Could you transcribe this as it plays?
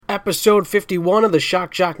episode 51 of the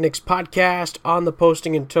Shock Jock Knicks podcast on the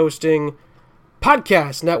Posting and Toasting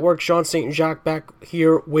podcast network. Sean St. Jacques back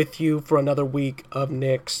here with you for another week of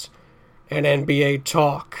Knicks and NBA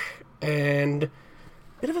talk. And a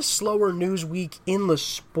bit of a slower news week in the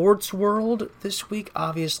sports world this week.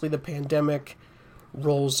 Obviously, the pandemic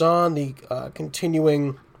rolls on. The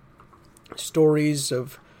continuing stories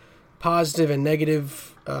of positive and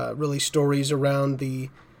negative, really stories around the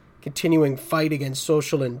continuing fight against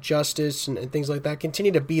social injustice and things like that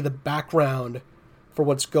continue to be the background for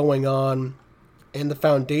what's going on and the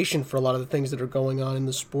foundation for a lot of the things that are going on in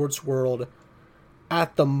the sports world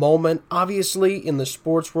at the moment. Obviously, in the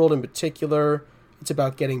sports world in particular, it's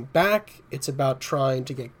about getting back. It's about trying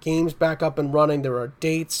to get games back up and running. There are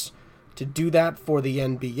dates to do that for the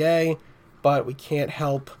NBA, but we can't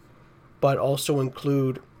help but also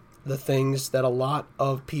include the things that a lot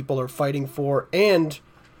of people are fighting for and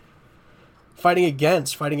fighting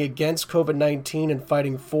against COVID-19 and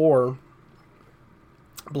fighting for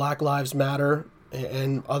Black Lives Matter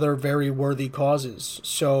and other very worthy causes.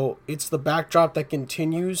 So it's the backdrop that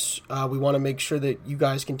continues. We want to make sure that you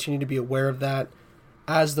guys continue to be aware of that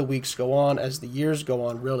as the weeks go on, as the years go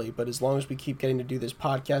on, really. But as long as we keep getting to do this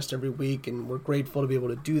podcast every week, and we're grateful to be able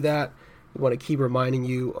to do that, we want to keep reminding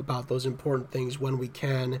you about those important things when we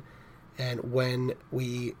can and when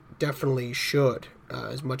we definitely should.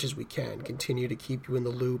 As much as we can, continue to keep you in the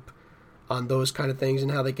loop on those kind of things and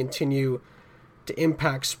how they continue to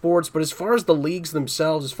impact sports. But as far as the leagues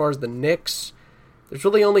themselves, as far as the Knicks, there's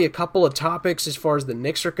really only a couple of topics as far as the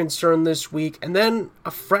Knicks are concerned this week. And then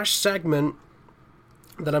a fresh segment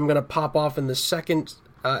that I'm going to pop off in the second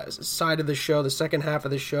side of the show, the second half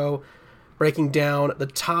of the show, breaking down the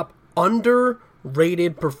top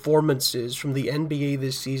underrated performances from the NBA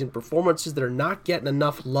this season, performances that are not getting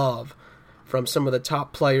enough love from some of the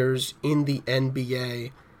top players in the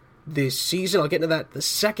NBA this season. I'll get into that the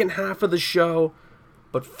second half of the show,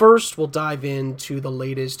 but first we'll dive into the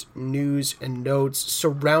latest news and notes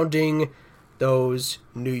surrounding those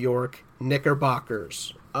New York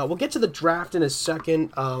Knickerbockers. We'll get to the draft in a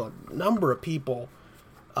second. A number of people,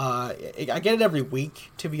 I get it every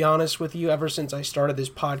week, to be honest with you, ever since I started this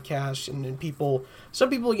podcast, and some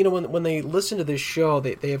people, when they listen to this show,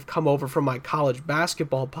 they have come over from my college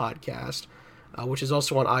basketball podcast, which is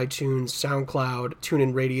also on iTunes, SoundCloud,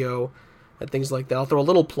 TuneIn Radio, and things like that. I'll throw a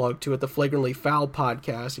little plug to it, the Flagrantly Foul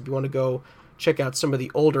podcast. If you want to go check out some of the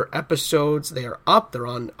older episodes, they are up. They're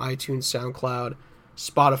on iTunes, SoundCloud,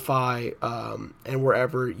 Spotify, and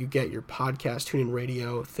wherever you get your podcast, TuneIn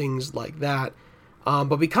Radio, things like that.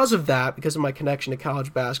 But because of my connection to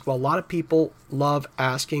college basketball, a lot of people love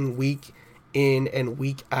asking week in and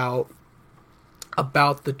week out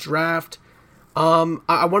about the draft.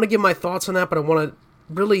 I want to give my thoughts on that, but I want to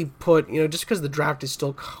really put, just because the draft is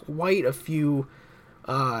still quite a few,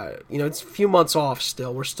 it's a few months off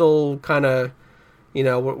still. We're still kind of,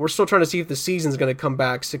 we're still trying to see if the season's going to come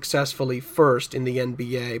back successfully first in the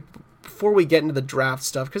NBA before we get into the draft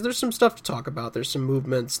stuff, because there's some stuff to talk about. There's some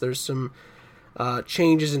movements. There's some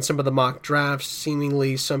changes in some of the mock drafts.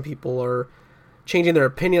 Seemingly, some people are changing their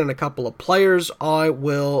opinion on a couple of players. I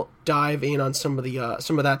will dive in on some of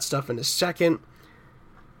that stuff in a second.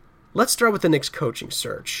 Let's start with the Knicks coaching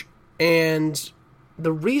search. And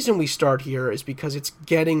the reason we start here is because it's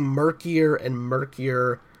getting murkier and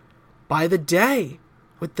murkier by the day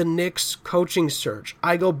with the Knicks coaching search.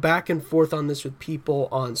 I go back and forth on this with people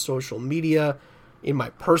on social media, in my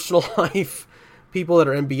personal life, people that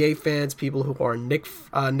are NBA fans, people who are Knick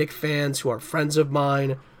fans, who are friends of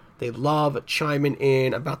mine. They love chiming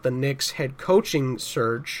in about the Knicks head coaching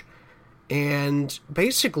search. And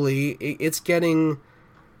basically, it's getting...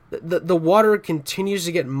 The water continues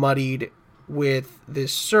to get muddied with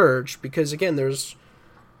this search because, again, there's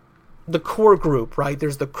the core group, right?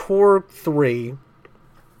 There's the core three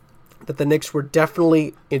that the Knicks were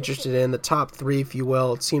definitely interested in, the top three, if you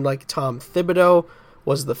will. It seemed like Tom Thibodeau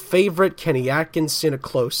was the favorite, Kenny Atkinson a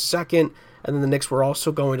close second, and then the Knicks were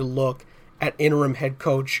also going to look at interim head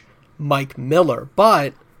coach Mike Miller.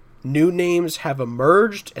 But new names have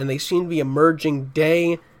emerged, and they seem to be emerging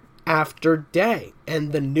day after day.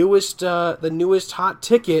 And the newest hot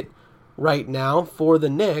ticket right now for the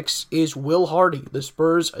Knicks is Will Hardy, the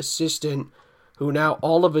Spurs assistant, who now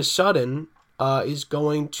all of a sudden is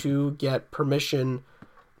going to get permission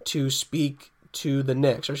to speak to the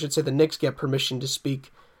Knicks. Or I should say the Knicks get permission to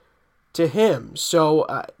speak to him.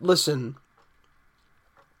 So, listen,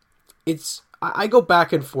 I go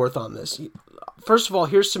back and forth on this. First of all,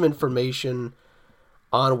 here's some information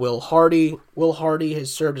on Will Hardy. Will Hardy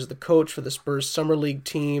has served as the coach for the Spurs Summer League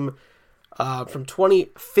team from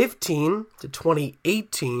 2015 to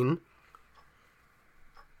 2018,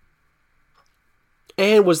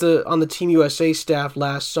 and was on the Team USA staff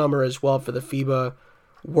last summer as well for the FIBA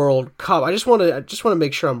World Cup. I just want to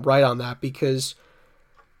make sure I'm right on that, because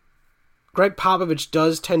Greg Popovich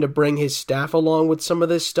does tend to bring his staff along with some of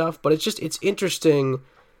this stuff, but it's interesting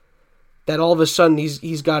that all of a sudden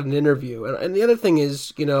he's got an interview. And the other thing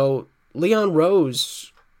is, Leon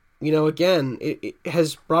Rose, again, it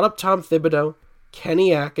has brought up Tom Thibodeau,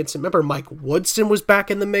 Kenny Atkinson. Remember, Mike Woodson was back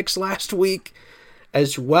in the mix last week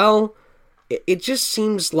as well. It just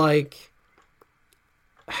seems like,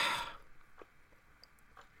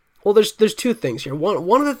 well, there's two things here.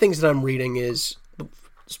 One of the things that I'm reading is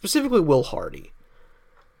specifically Will Hardy.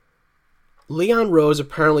 Leon Rose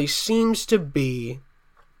apparently seems to be,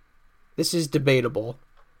 this is debatable,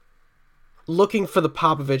 looking for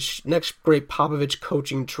the next great Popovich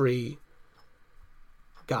coaching tree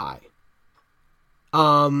guy.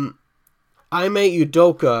 Ime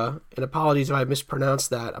Udoka, and apologies if I mispronounced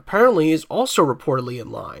that, apparently is also reportedly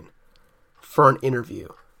in line for an interview.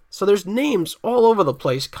 So there's names all over the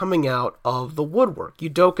place coming out of the woodwork.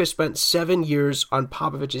 Udoka spent 7 years on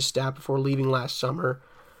Popovich's staff before leaving last summer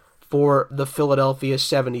for the Philadelphia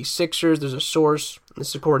 76ers. There's a source, this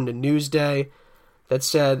is according to Newsday, that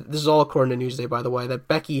said, this is all according to Newsday, by the way, that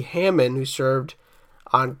Becky Hammon, who served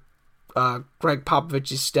on Greg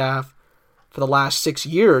Popovich's staff for the last 6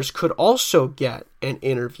 years, could also get an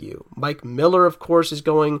interview. Mike Miller, of course, is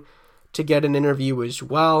going to get an interview as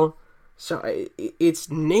well. So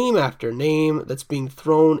it's name after name that's being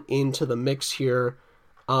thrown into the mix here.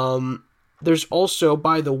 There's also,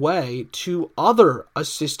 by the way, 2 other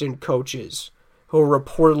assistant coaches who are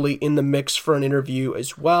reportedly in the mix for an interview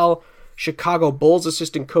as well. Chicago Bulls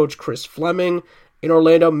assistant coach Chris Fleming and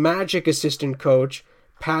Orlando Magic assistant coach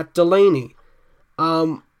Pat Delaney.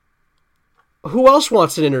 Who else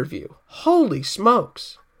wants an interview? Holy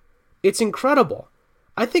smokes. It's incredible.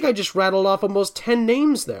 I think I just rattled off almost 10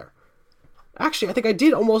 names there. Actually, I think I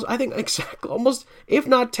did almost, if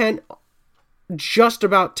not 10, just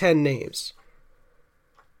about 10 names.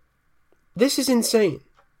 This is insane,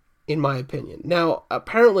 in my opinion. Now,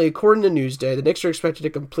 apparently, according to Newsday, the Knicks are expected to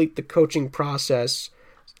complete the coaching process,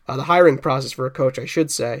 the hiring process for a coach, I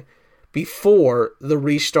should say, before the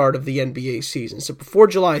restart of the NBA season. So before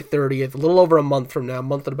July 30th, a little over a month from now, a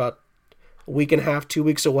month and about a week and a half, 2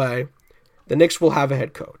 weeks away, the Knicks will have a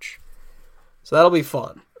head coach. So that'll be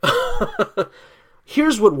fun.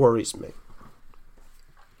 Here's what worries me.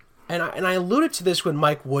 And I alluded to this when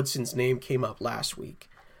Mike Woodson's name came up last week.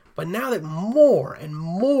 But now that more and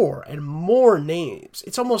more and more names,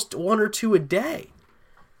 it's almost 1 or 2 a day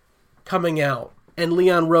coming out, and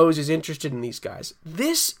Leon Rose is interested in these guys.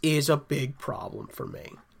 This is a big problem for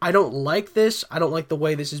me. I don't like this. I don't like the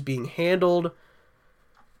way this is being handled.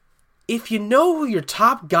 If you know who your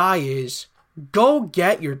top guy is, go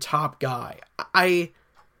get your top guy.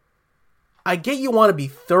 I get you want to be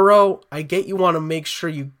thorough. I get you want to make sure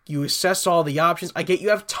you assess all the options. I get you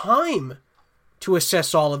have time to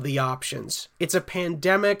assess all of the options. It's a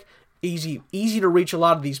pandemic. Easy to reach a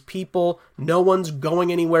lot of these people. No one's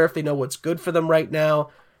going anywhere if they know what's good for them right now.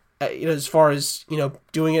 As far as,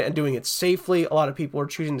 doing it and doing it safely, a lot of people are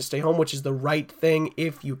choosing to stay home, which is the right thing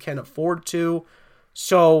if you can afford to.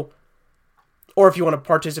 So, or if you want to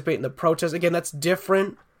participate in the protest, again, that's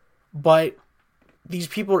different, but these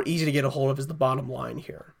people are easy to get a hold of is the bottom line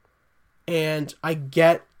here. And I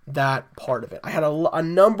get that part of it. I had a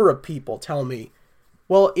number of people tell me,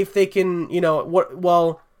 well, if they can, he's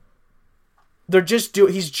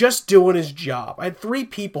just doing his job. I had 3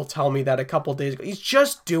 people tell me that a couple days ago. He's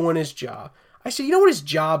just doing his job. I said, you know what his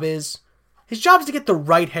job is? His job is to get the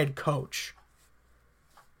right head coach.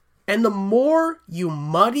 And the more you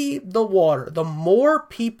muddy the water, the more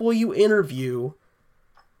people you interview,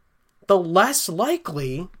 the less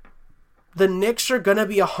likely the Knicks are going to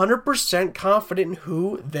be 100% confident in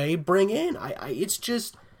who they bring in. It's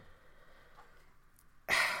just...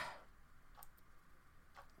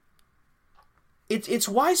 It's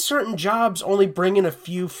why certain jobs only bring in a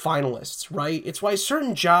few finalists, right? It's why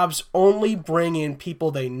certain jobs only bring in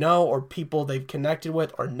people they know or people they've connected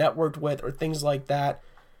with or networked with or things like that.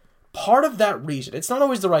 Part of that reason, it's not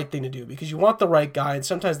always the right thing to do because you want the right guy and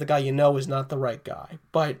sometimes the guy you know is not the right guy.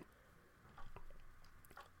 But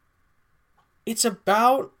it's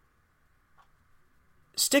about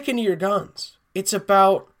sticking to your guns. It's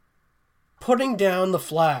about putting down the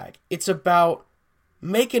flag. It's about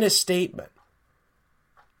making a statement.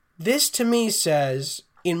 This to me says,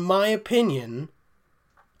 in my opinion,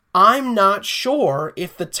 I'm not sure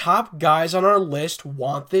if the top guys on our list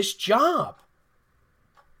want this job.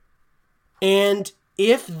 And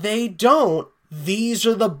if they don't, these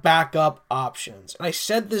are the backup options. I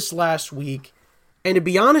said this last week, and to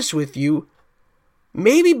be honest with you,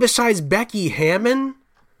 maybe besides Becky Hammon,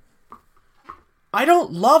 I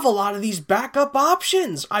don't love a lot of these backup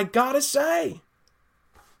options, I gotta say.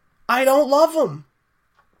 I don't love them.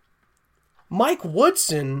 Mike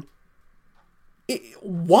Woodson,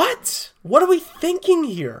 what? What are we thinking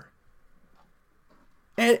here?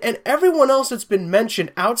 And everyone else that's been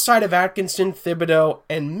mentioned outside of Atkinson, Thibodeau,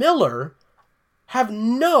 and Miller have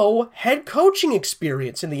no head coaching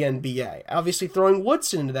experience in the NBA. Obviously throwing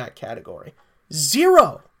Woodson into that category.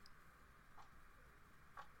 Zero.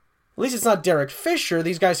 At least it's not Derek Fisher.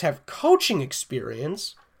 These guys have coaching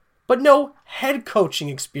experience, but no head coaching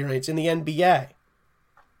experience in the NBA.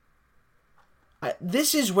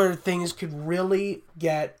 This is where things could really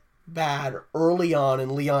get bad early on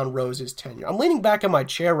in Leon Rose's tenure. I'm leaning back in my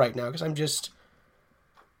chair right now because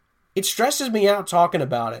it stresses me out talking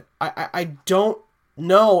about it. I don't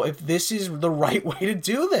know if this is the right way to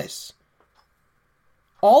do this.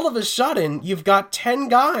 All of a sudden, you've got 10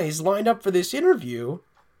 guys lined up for this interview,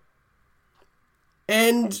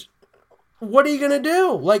 and what are you going to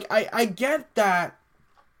do? Like, I get that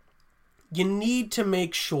you need to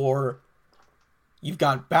make sure you've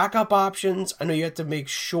got backup options. I know you have to make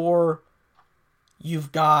sure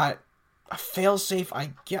you've got a fail-safe.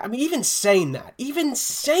 I mean, even saying that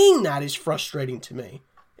is frustrating to me.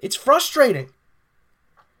 It's frustrating.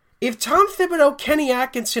 If Tom Thibodeau, Kenny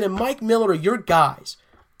Atkinson, and Mike Miller are your guys,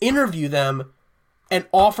 interview them and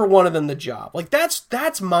offer one of them the job. Like,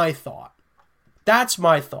 that's my thought. That's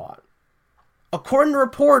my thought. According to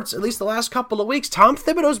reports, at least the last couple of weeks, Tom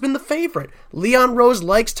Thibodeau's been the favorite. Leon Rose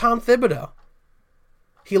likes Tom Thibodeau.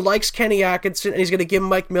 He likes Kenny Atkinson, and he's going to give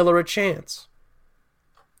Mike Miller a chance.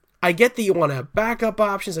 I get that you want to have backup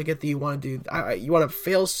options. I get that you want to you want to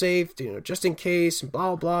fail safe, just in case, and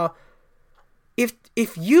blah, blah.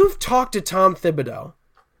 If you've talked to Tom Thibodeau,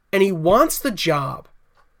 and he wants the job,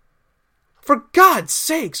 for God's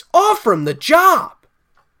sakes, offer him the job.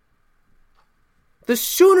 The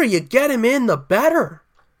sooner you get him in, the better.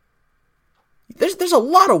 There's a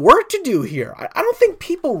lot of work to do here. I don't think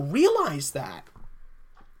people realize that.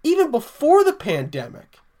 Even before the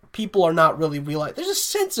pandemic, people are not really realizing. There's a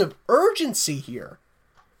sense of urgency here.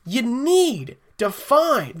 You need to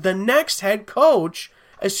find the next head coach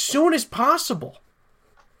as soon as possible.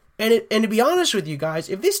 And to be honest with you guys,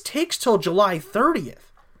 if this takes till July 30th,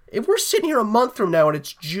 if we're sitting here a month from now and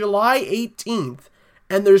it's July 18th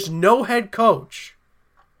and there's no head coach,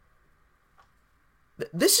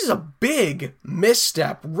 this is a big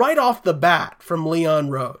misstep right off the bat from Leon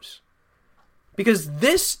Rose. Because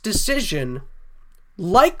this decision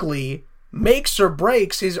likely makes or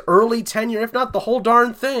breaks his early tenure, if not the whole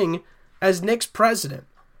darn thing, as Knicks president.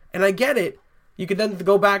 And I get it. You could then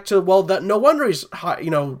go back to, no wonder he's,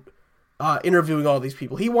 interviewing all these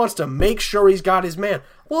people. He wants to make sure he's got his man.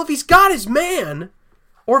 Well, if he's got his man,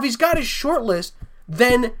 or if he's got his short list,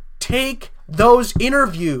 then take those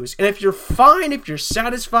interviews. And if you're fine, if you're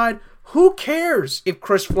satisfied, who cares if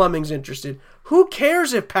Chris Fleming's interested? Who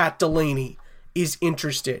cares if Pat Delaney is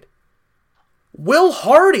interested? Will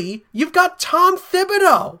Hardy, you've got Tom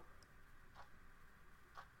Thibodeau.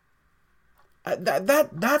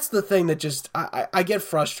 That's the thing that just, I get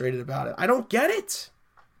frustrated about it. I don't get it.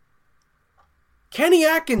 Kenny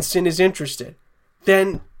Atkinson is interested.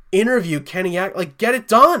 Then interview Kenny Atkinson. Get it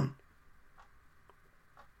done.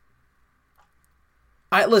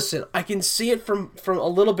 Listen, I can see it from a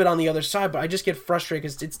little bit on the other side, but I just get frustrated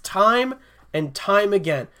because it's time and time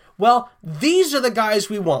again. Well, these are the guys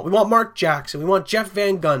we want. We want Mark Jackson. We want Jeff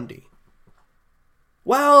Van Gundy.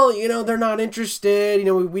 Well, they're not interested.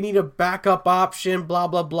 We need a backup option, blah,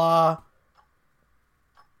 blah, blah.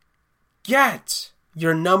 Get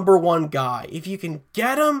your number one guy. If you can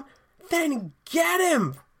get him, then get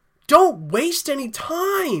him. Don't waste any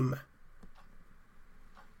time.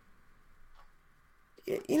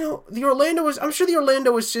 I'm sure the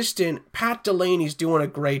Orlando assistant, Pat Delaney's doing a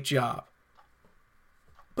great job.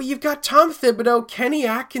 But you've got Tom Thibodeau, Kenny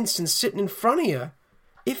Atkinson sitting in front of you.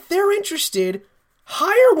 If they're interested,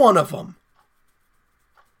 hire one of them.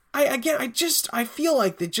 I feel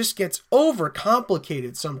like it just gets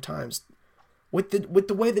overcomplicated sometimes with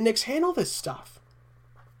the way the Knicks handle this stuff.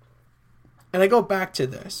 And I go back to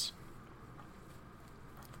this.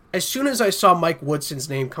 As soon as I saw Mike Woodson's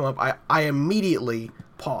name come up, I immediately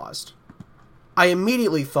paused. I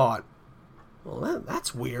immediately thought, well,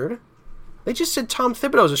 that's weird. They just said Tom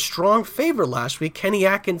Thibodeau is a strong favorite last week. Kenny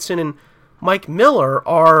Atkinson and Mike Miller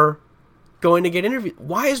are going to get interviewed.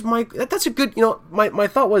 Why is Mike... That's a good... My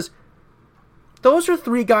thought was, those are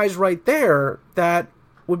three guys right there that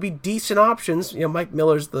would be decent options. Mike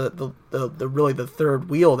Miller's the really the third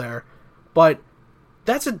wheel there, but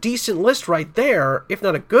that's a decent list right there, if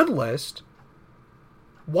not a good list.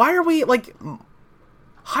 Why are we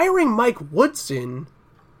hiring Mike Woodson?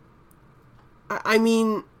 I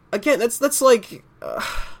mean, again, that's like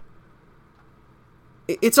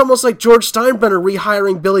it's almost like George Steinbrenner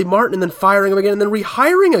rehiring Billy Martin and then firing him again and then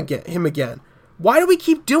rehiring him again. Why do we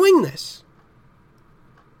keep doing this?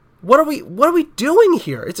 What are we doing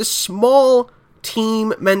here? It's a small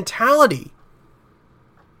team mentality.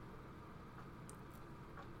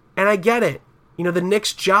 And I get it. The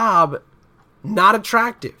Knicks' job, not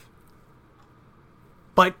attractive.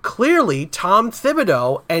 But clearly, Tom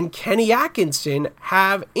Thibodeau and Kenny Atkinson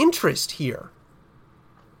have interest here.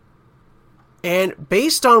 And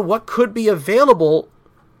based on what could be available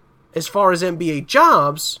as far as NBA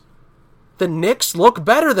jobs, the Knicks look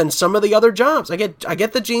better than some of the other jobs. I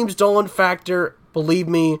get the James Dolan factor, believe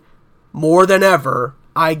me, more than ever.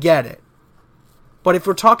 I get it. But if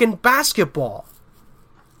we're talking basketball,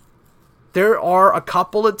 there are a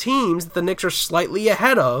couple of teams that the Knicks are slightly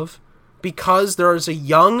ahead of because there is a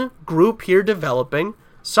young group here developing,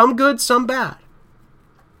 some good, some bad.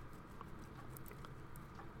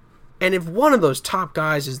 And if one of those top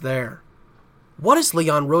guys is there, what is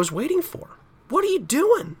Leon Rose waiting for? What are you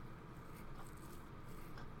doing?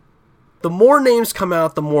 The more names come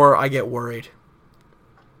out, the more I get worried.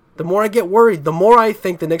 The more I get worried, the more I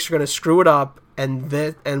think the Knicks are going to screw it up,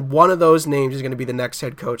 and one of those names is going to be the next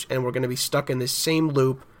head coach, and we're going to be stuck in this same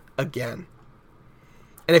loop again.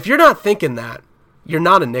 And if you're not thinking that, you're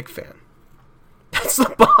not a Knicks fan. That's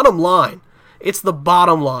the bottom line. It's the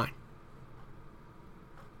bottom line.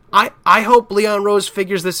 I hope Leon Rose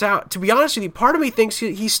figures this out. To be honest with you, part of me thinks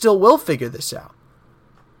he still will figure this out.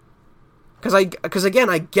 Because again,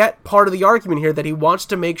 I get part of the argument here that he wants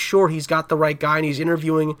to make sure he's got the right guy and he's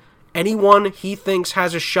interviewing anyone he thinks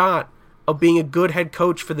has a shot of being a good head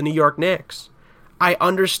coach for the New York Knicks. I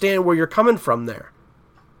understand where you're coming from there.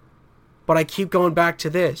 But I keep going back to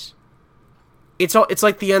this. It's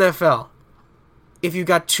like the NFL. If you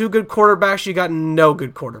got 2 good quarterbacks, you got no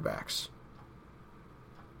good quarterbacks.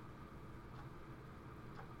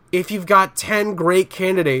 If you've got 10 great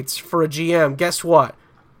candidates for a GM, guess what?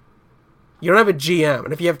 You don't have a GM.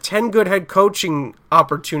 And if you have 10 good head coaching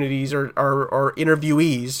opportunities or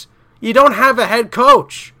interviewees, you don't have a head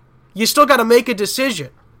coach. You still got to make a decision.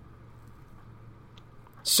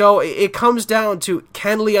 So it comes down to,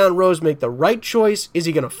 can Leon Rose make the right choice? Is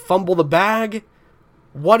he going to fumble the bag?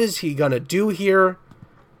 What is he going to do here?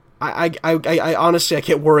 I honestly, I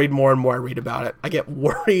get worried more and more I read about it. I get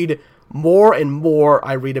worried more and more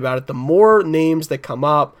I read about it. The more names that come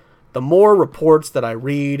up, the more reports that I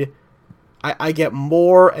read, I get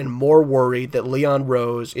more and more worried that Leon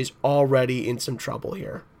Rose is already in some trouble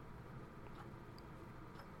here.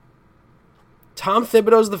 Tom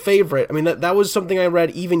Thibodeau's the favorite. I mean, that was something I read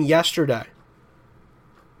even yesterday.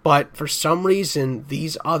 But for some reason,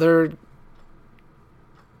 these other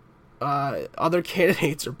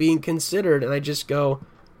candidates are being considered, and I just go,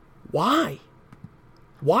 why?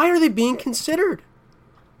 Why are they being considered?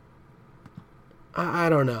 I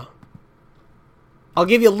don't know. I'll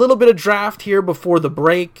give you a little bit of draft here before the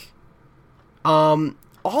break. All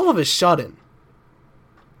of a sudden,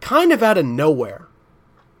 kind of out of nowhere,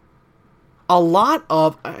 a lot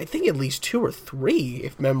of, I think at least 2 or 3,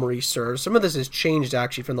 if memory serves. Some of this has changed,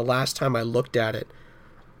 actually, from the last time I looked at it,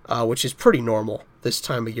 which is pretty normal this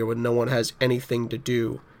time of year when no one has anything to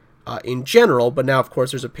do in general. But now, of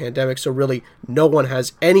course, there's a pandemic, so really no one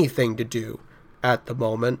has anything to do at the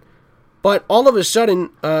moment. But all of a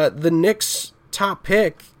sudden, the Knicks' top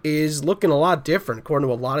pick is looking a lot different, according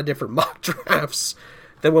to a lot of different mock drafts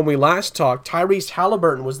than when we last talked. Tyrese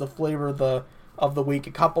Halliburton was the flavor of the week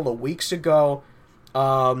a couple of weeks ago.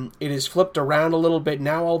 It has flipped around a little bit.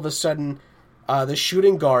 Now all of a sudden, the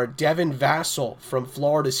shooting guard, Devin Vassell from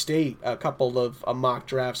Florida State, a couple of mock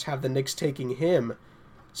drafts have the Knicks taking him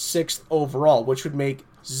 6th overall, which would make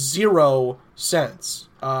 0 sense.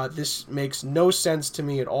 This makes no sense to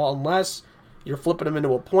me at all, unless you're flipping him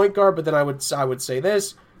into a point guard. But then I would say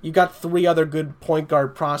this: you got 3 other good point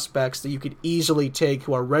guard prospects that you could easily take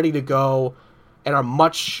who are ready to go and are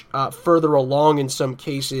much further along in some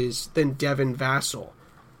cases than Devin Vassell.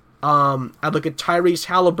 I'd look at Tyrese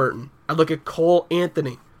Halliburton. I'd look at Cole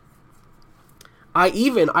Anthony. I'd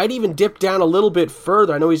even dip down a little bit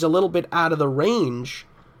further. I know he's a little bit out of the range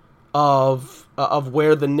of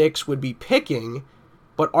where the Knicks would be picking,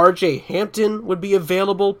 but R.J. Hampton would be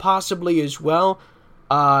available possibly as well.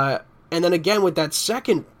 And then again, with that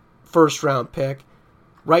second first-round pick,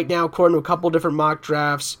 Right now, according to a couple different mock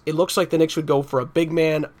drafts, it looks like the Knicks would go for a big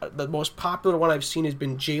man. The most popular one I've seen has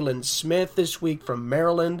been Jalen Smith this week from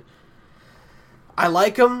Maryland. I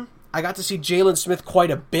like him. I got to see Jalen Smith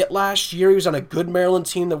quite a bit last year. He was on a good Maryland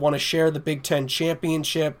team that won a share of the Big Ten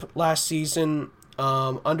championship last season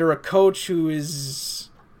under a coach who is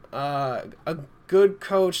a good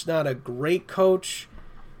coach, not a great coach,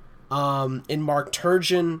 in Mark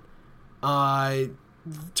Turgeon.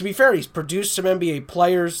 To be fair, he's produced some NBA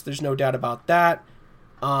players. There's no doubt about that.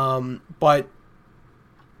 But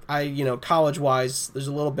college-wise, there's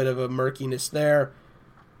a little bit of a murkiness there.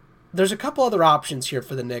 There's a couple other options here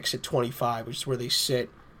for the Knicks at 25, which is where they sit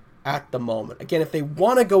at the moment. Again, if they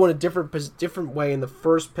want to go in a different way in the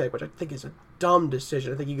first pick, which I think is a dumb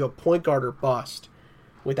decision, I think you go point guard or bust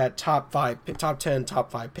with that top 10,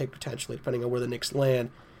 top 5 pick potentially, depending on where the Knicks land.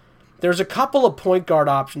 There's a couple of point guard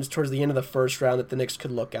options towards the end of the first round that the Knicks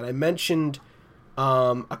could look at. I mentioned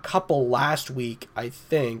a couple last week, I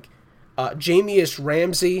think. Jamius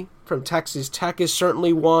Ramsey from Texas Tech is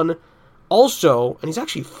certainly one. Also, and he's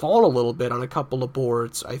actually fallen a little bit on a couple of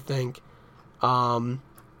boards, I think.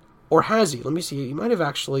 Or has he? Let me see. He might have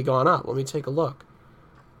actually gone up. Let me take a look.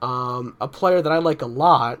 A player that I like a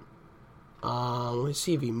lot. Let me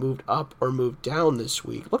see if he moved up or moved down this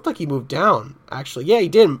week. Looked like he moved down, actually. Yeah, he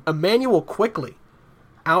did. Emmanuel Quickley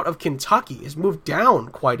out of Kentucky has moved down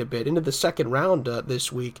quite a bit into the second round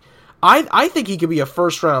this week. I think he could be a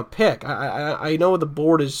first-round pick. I know the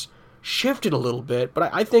board has shifted a little bit, but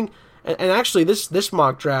I think... And actually, this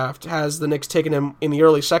mock draft has the Knicks taking him in the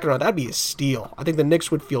early second round. That'd be a steal. I think the Knicks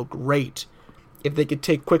would feel great if they could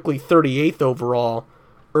take Quickley 38th overall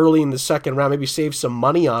early in the second round, maybe save some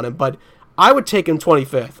money on him. But I would take him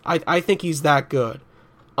 25th. I think he's that good.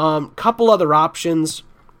 Couple other options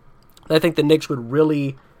that I think the Knicks would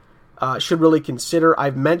should really consider.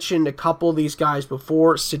 I've mentioned a couple of these guys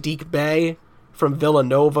before. Saddiq Bey from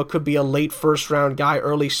Villanova could be a late first-round guy,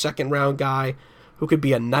 early second-round guy, who could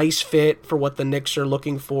be a nice fit for what the Knicks are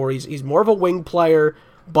looking for. He's more of a wing player,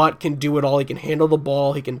 but can do it all. He can handle the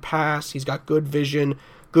ball. He can pass. He's got good vision,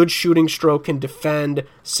 good shooting stroke, can defend,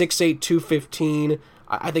 6'8", 215.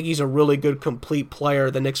 I think he's a really good, complete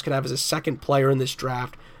player the Knicks could have as a second player in this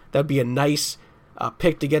draft. That would be a nice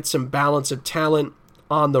pick to get some balance of talent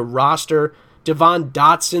on the roster. Devon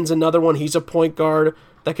Dotson's another one. He's a point guard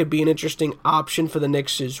that could be an interesting option for the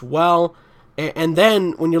Knicks as well. And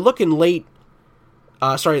then when you're looking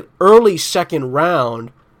early second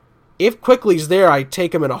round, if Quickley's there, I'd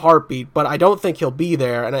take him in a heartbeat, but I don't think he'll be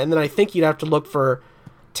there. And then I think you'd have to look for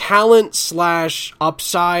talent /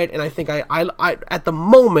 upside. And I think I at the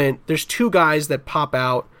moment, there's two guys that pop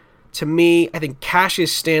out to me. I think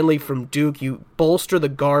Cassius Stanley from Duke, you bolster the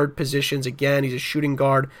guard positions again. He's a shooting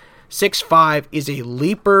guard, 6'5", is a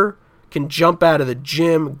leaper, can jump out of the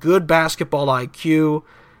gym, good basketball IQ,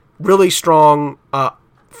 really strong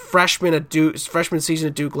freshman season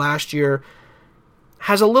at Duke last year.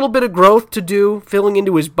 Has a little bit of growth to do, filling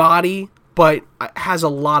into his body, but has a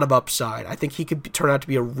lot of upside. I think he could turn out to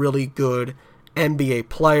be a really good NBA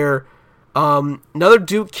player. Another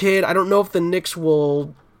Duke kid, I don't know if the Knicks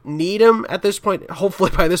will need him at this point. Hopefully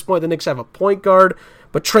by this point the Knicks have a point guard,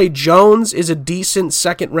 but Trey Jones is a decent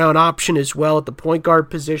second-round option as well at the point guard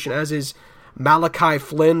position, as is Malachi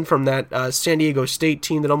Flynn from that San Diego State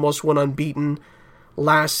team that almost went unbeaten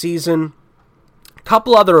last season.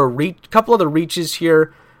 Couple other reaches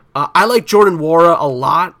here. I like Jordan Nwora a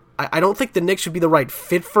lot. I don't think the Knicks would be the right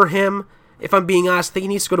fit for him. If I'm being honest, I think he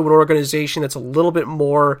needs to go to an organization that's a little bit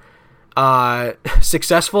more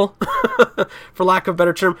successful, for lack of a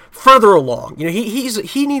better term, further along.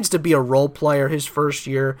 He needs to be a role player his first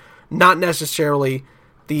year, not necessarily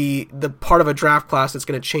the part of a draft class that's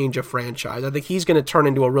going to change a franchise. I think he's going to turn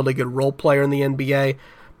into a really good role player in the NBA.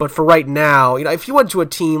 But for right now, if you went to a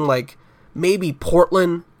team like maybe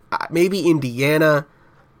Portland, maybe Indiana,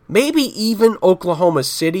 maybe even Oklahoma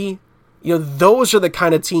City, those are the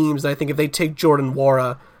kind of teams that I think if they take Jordan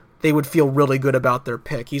Nwora, they would feel really good about their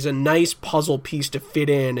pick. He's a nice puzzle piece to fit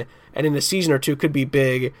in, and in a season or two could be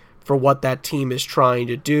big for what that team is trying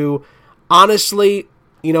to do. Honestly,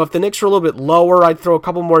 if the Knicks are a little bit lower, I'd throw a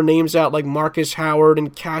couple more names out like Marcus Howard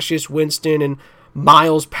and Cassius Winston and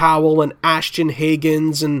Miles Powell and Ashton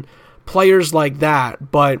Higgins and players like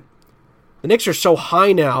that. But the Knicks are so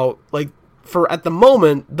high now, for at the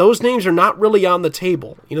moment, those names are not really on the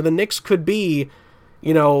table. The Knicks could be,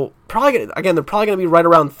 they're probably going to be right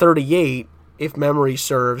around 38 if memory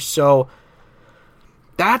serves. So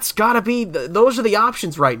that's got to be, those are the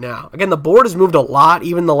options right now. Again, the board has moved a lot,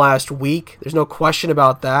 even the last week. There's no question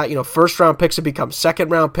about that. First-round picks have become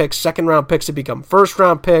second-round picks have become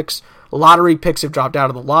first-round picks. Lottery picks have dropped out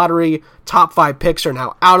of the lottery. Top 5 picks are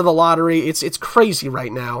now out of the lottery. It's crazy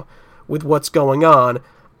right now with what's going on.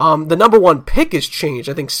 The number 1 pick has changed,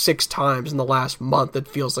 I think, 6 times in the last month. It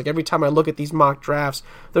feels like every time I look at these mock drafts,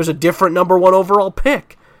 there's a different number 1 overall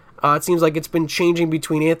pick. It seems like it's been changing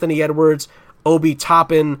between Anthony Edwards, Obi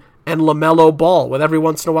Toppin, and LaMelo Ball, with every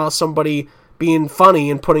once in a while somebody being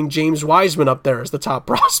funny and putting James Wiseman up there as the top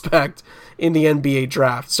prospect in the NBA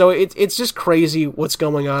draft. So it's just crazy what's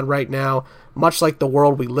going on right now, much like the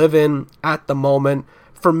world we live in at the moment.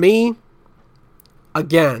 For me,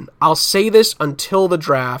 again, I'll say this until the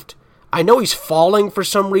draft. I know he's falling for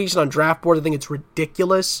some reason on draft board. I think it's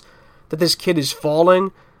ridiculous that this kid is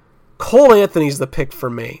falling. Cole Anthony's the pick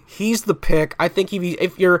for me. He's the pick. I think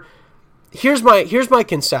if you're... Here's my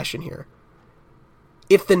concession here.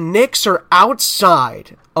 If the Knicks are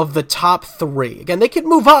outside of the top 3, again, they could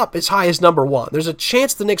move up as high as number 1. There's a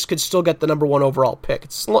chance the Knicks could still get the number 1 overall pick.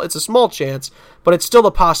 It's a small chance, but it's still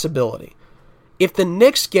a possibility. If the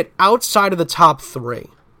Knicks get outside of the top 3,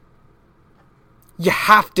 you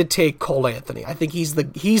have to take Cole Anthony. I think he's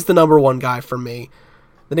the number 1 guy for me.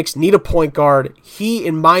 The Knicks need a point guard. He,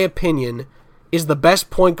 in my opinion, is the best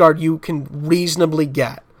point guard you can reasonably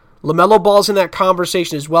get. LaMelo Ball's in that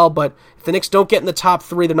conversation as well, but if the Knicks don't get in the top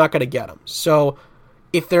 3, they're not going to get him. So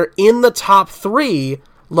if they're in the top 3,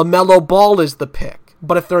 LaMelo Ball is the pick.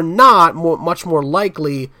 But if they're not, much more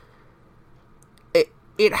likely,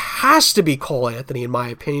 it has to be Cole Anthony, in my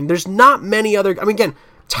opinion. There's not many other... I mean, again,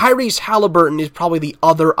 Tyrese Halliburton is probably the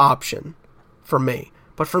other option for me.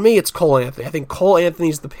 But for me, it's Cole Anthony. I think Cole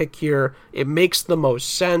Anthony's the pick here. It makes the most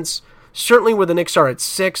sense. Certainly where the Knicks are at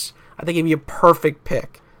 6, I think it'd be a perfect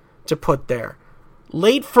pick to put there.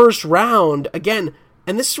 Late first round, again,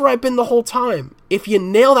 and this is where I've been the whole time. If you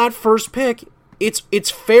nail that first pick, it's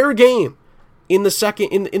fair game in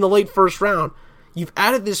the late first round. You've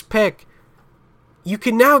added this pick. You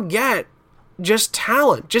can now get just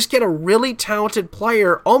talent. Just get a really talented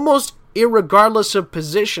player, almost irregardless of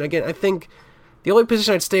position. Again, I think the only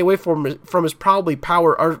position I'd stay away from is probably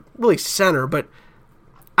power, or really center, but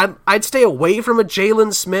I'd stay away from a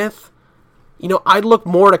Jalen Smith. You know, I'd look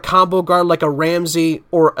more at a combo guard like a Ramsey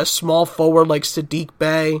or a small forward like Sadiq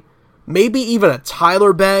Bey. Maybe even a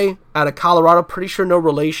Tyler Bey out of Colorado. Pretty sure no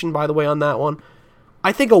relation, by the way, on that one.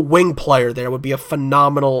 I think a wing player there would be a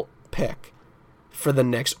phenomenal pick for the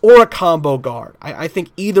Knicks. Or a combo guard. I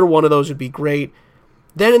think either one of those would be great.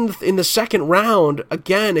 Then in the second round,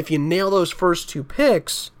 again, if you nail those first 2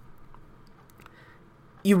 picks,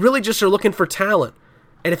 you really just are looking for talent.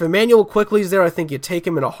 And if Emmanuel Quickley's there, I think you take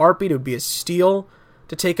him in a heartbeat. It would be a steal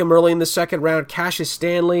to take him early in the second round. Cassius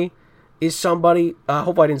Stanley is somebody. I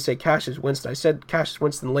hope I didn't say Cassius Winston. I said Cassius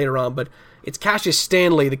Winston later on, but it's Cassius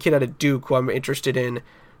Stanley, the kid out of Duke, who I'm interested in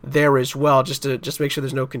there as well, just to make sure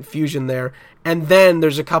there's no confusion there. And then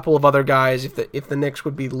there's a couple of other guys, if the Knicks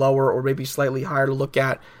would be lower or maybe slightly higher to look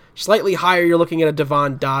at. Slightly higher, you're looking at a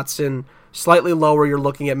Devon Dotson. Slightly lower, you're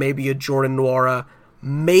looking at maybe a Jordan Nwora,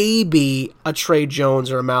 maybe a Trey Jones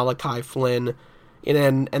or a Malachi Flynn.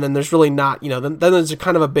 And then there's really not, then there's a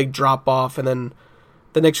kind of a big drop-off, and then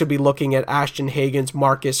the Knicks would be looking at Ashton Higgins,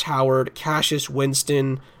 Marcus Howard, Cassius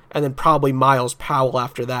Winston, and then probably Miles Powell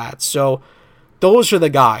after that. So those are the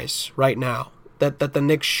guys right now that the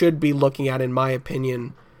Knicks should be looking at, in my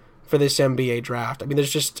opinion, for this NBA draft. I mean,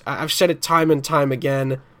 I've said it time and time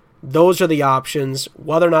again, those are the options.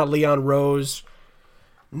 Whether or not Leon Rose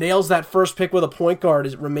nails that first pick with a point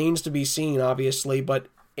guard remains to be seen, obviously. But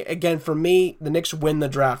again, for me, the Knicks win the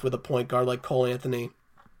draft with a point guard like Cole Anthony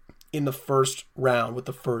in the first round with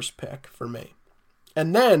the first pick for me.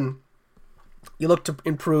 And then you look to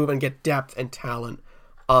improve and get depth and talent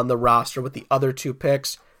on the roster with the other 2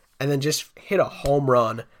 picks, and then just hit a home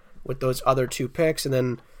run with those other 2 picks, and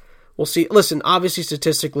then we'll see. Listen, obviously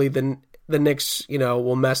statistically, the Knicks,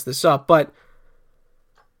 will mess this up, but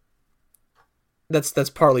that's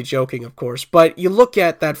partly joking, of course. But you look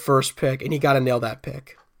at that first pick, and you got to nail that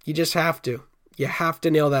pick. You just have to. You have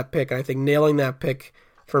to nail that pick, and I think nailing that pick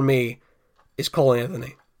for me is Cole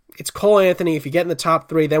Anthony. It's Cole Anthony. If you get in the top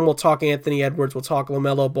 3, then we'll talk Anthony Edwards, we'll talk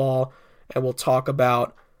LaMelo Ball, and we'll talk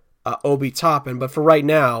about Obi Toppin. But for right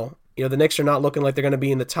now, the Knicks are not looking like they're going to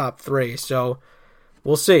be in the top 3, so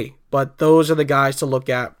we'll see. But those are the guys to look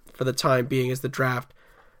at for the time being as the draft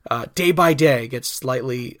day by day gets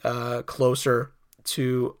slightly closer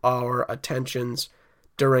to our attentions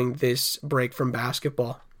during this break from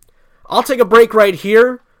basketball. I'll take a break right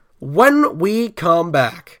here. When we come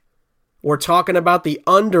back, we're talking about the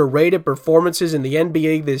underrated performances in the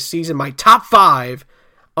NBA this season. My top 5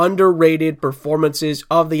 underrated performances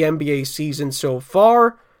of the NBA season so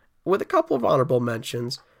far, with a couple of honorable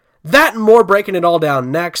mentions. That and more, breaking it all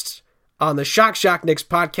down next on the Shock Jock Knicks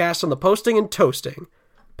podcast on the Posting and Toasting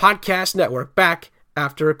Podcast Network, back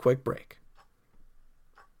after a quick break.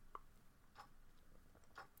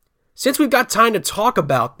 Since we've got time to talk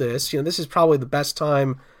about this, this is probably the best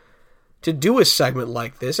time to do a segment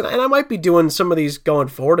like this. And I might be doing some of these going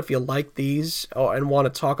forward if you like these and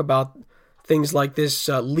want to talk about things like this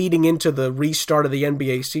leading into the restart of the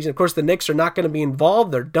NBA season. Of course, the Knicks are not going to be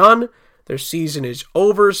involved. They're done. Their season is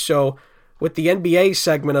over. So with the NBA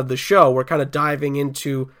segment of the show, we're kind of diving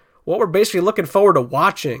into what we're basically looking forward to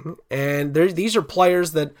watching. And these are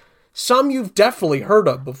players that some you've definitely heard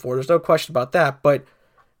of before. There's no question about that. But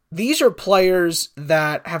these are players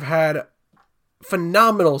that have had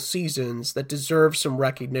phenomenal seasons that deserve some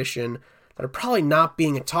recognition, that are probably not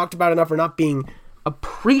being talked about enough or not being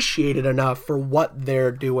appreciated enough for what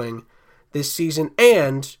they're doing this season.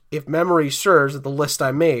 And if memory serves, at the list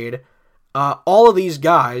I made, all of these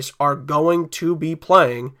guys are going to be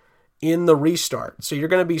playing in the restart. So you're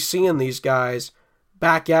going to be seeing these guys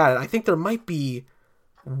back at it. I think there might be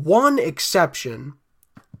one exception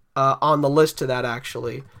on the list to that,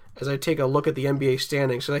 actually, as I take a look at the NBA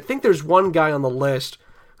standings. So I think there's one guy on the list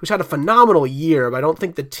who's had a phenomenal year, but I don't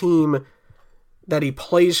think the team that he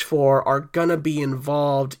plays for are going to be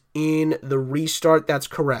involved in the restart. That's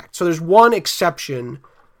correct. So there's one exception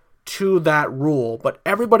to that rule, but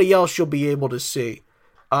everybody else you'll be able to see.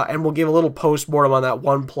 And we'll give a little postmortem on that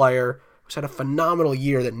one player who's had a phenomenal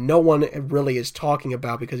year that no one really is talking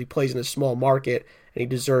about because he plays in a small market and he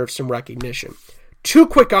deserves some recognition. Two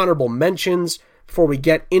quick honorable mentions before we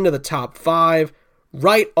get into the top five.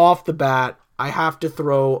 Right off the bat, I have to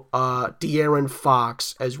throw De'Aaron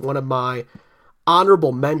Fox as one of my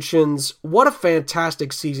honorable mentions. What a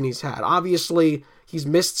fantastic season he's had. Obviously, he's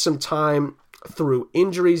missed some time through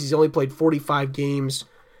injuries. He's only played 45 games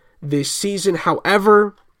this season.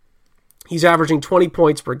 However, he's averaging 20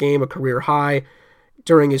 points per game, a career high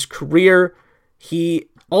during his career. He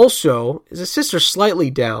also, his assists are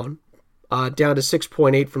slightly down to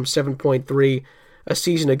 6.8 from 7.3 a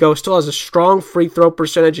season ago. Still has a strong free throw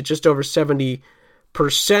percentage at just over 70%.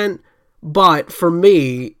 But for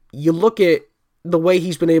me, you look at the way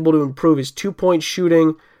he's been able to improve his 2-point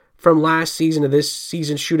shooting from last season to this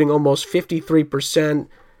season, shooting almost 53%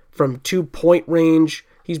 from 2-point range.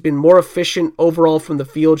 He's been more efficient overall from the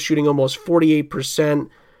field, shooting almost 48%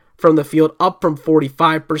 from the field, up from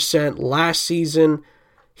 45% last season.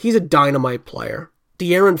 He's a dynamite player.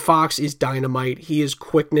 De'Aaron Fox is dynamite. He is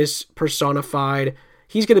quickness personified.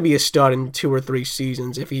 He's going to be a stud in 2 or 3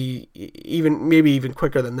 seasons, if he maybe even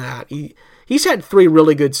quicker than that. He's had 3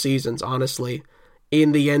 really good seasons, honestly,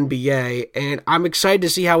 in the NBA, and I'm excited to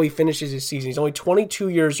see how he finishes his season. He's only 22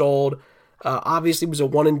 years old. Obviously was a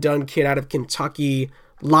one-and-done kid out of Kentucky.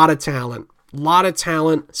 Lot of talent,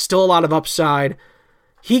 still a lot of upside.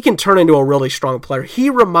 He can turn into a really strong player. He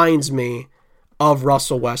reminds me of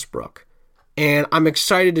Russell Westbrook, and I'm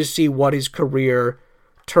excited to see what his career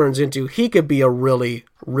turns into. He could be a really,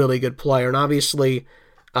 really good player, and obviously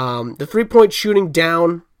the 3-point shooting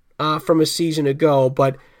down from a season ago,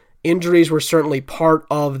 but injuries were certainly part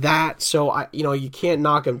of that, so you can't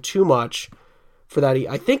knock him too much for that.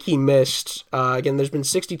 I think he missed, again, there's been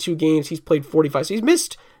 62 games, he's played 45, so he's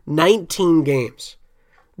missed 19 games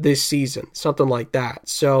this season, something like that.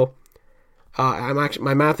 So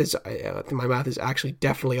my math is actually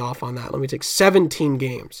definitely off on that. Let me take 17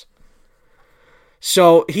 games.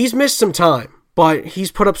 So he's missed some time, but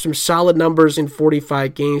he's put up some solid numbers in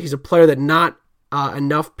 45 games. He's a player that not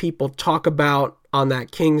enough people talk about on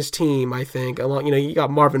that Kings team, I think. You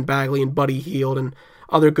got Marvin Bagley and Buddy Hield and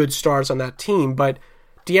other good stars on that team, but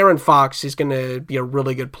De'Aaron Fox is going to be a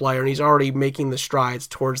really good player, and he's already making the strides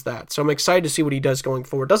towards that. So I'm excited to see what he does going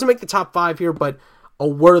forward. Doesn't make the top 5 here, but a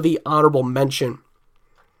worthy honorable mention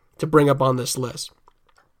to bring up on this list.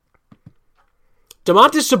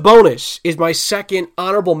 Domantas Sabonis is my second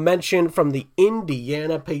honorable mention from the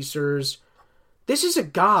Indiana Pacers. This is a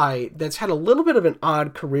guy that's had a little bit of an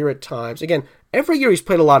odd career at times. Again, every year he's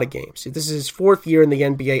played a lot of games. This is his 4th year in the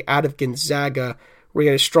NBA out of Gonzaga, where he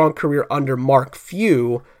had a strong career under Mark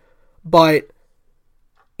Few. But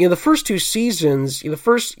the first 2 seasons,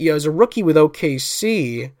 as a rookie with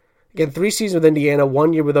OKC, again, 3 seasons with Indiana,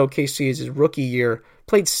 1 year with OKC is his rookie year.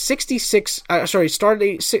 Played 66.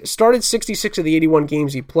 Started 66 of the 81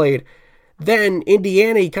 games he played. Then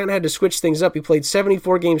Indiana, he kind of had to switch things up. He played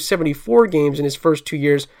 74 games in his first 2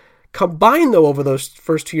 years. Combined, though, over those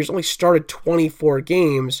first 2 years, only started 24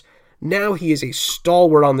 games. Now he is a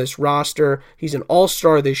stalwart on this roster. He's an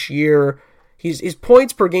all-star this year. His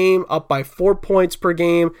points per game up by 4 points per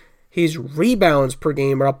game. His rebounds per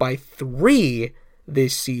game are up by 3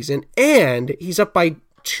 this season, and he's up by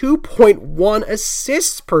 2.1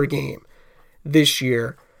 assists per game this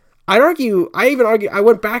year. I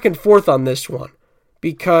went back and forth on this one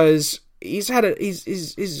because his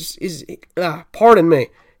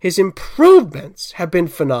improvements have been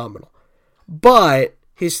phenomenal, but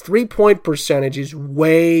his 3-point percentage is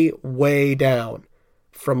way, way down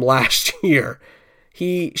from last year.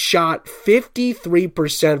 He shot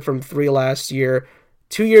 53% from 3 last year.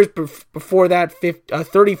 2 years before that,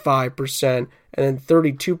 35%, and then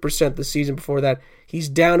 32% the season before that. He's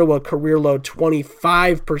down to a career low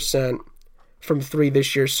 25% from 3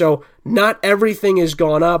 this year. So not everything has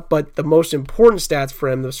gone up, but the most important stats for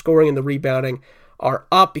him, the scoring and the rebounding, are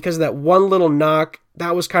up because of that one little knock.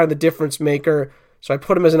 That was kind of the difference maker. So I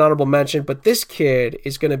put him as an honorable mention, but this kid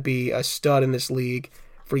is going to be a stud in this league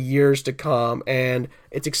for years to come, and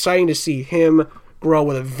it's exciting to see him grow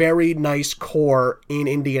with a very nice core in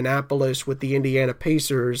Indianapolis with the Indiana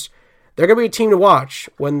Pacers. They're going to be a team to watch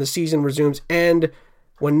when the season resumes and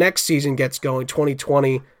when next season gets going,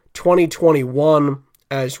 2020, 2021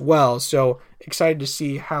 as well. So excited to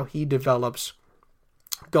see how he develops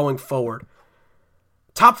going forward.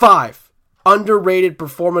 Top 5 underrated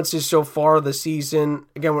performances so far this season.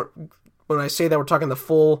 Again, when I say that, we're talking the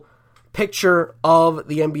full picture of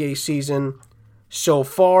the NBA season so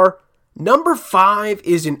far. Number 5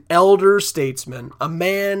 is an elder statesman, a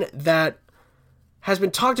man that has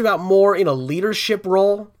been talked about more in a leadership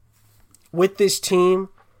role with this team,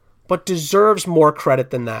 but deserves more credit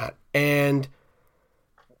than that. And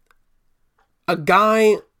a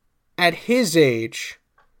guy at his age,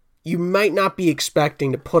 you might not be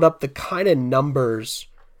expecting to put up the kind of numbers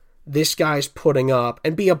this guy's putting up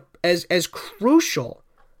and be as crucial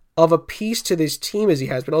of a piece to this team as he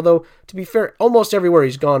has been. Although, to be fair, almost everywhere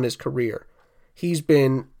he's gone in his career, he's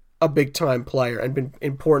been a big-time player and been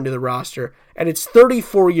important to the roster. And it's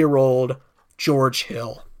 34-year-old George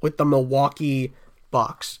Hill with the Milwaukee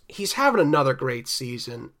Bucks. He's having another great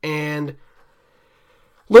season. And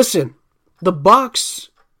listen, the Bucks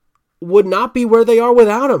would not be where they are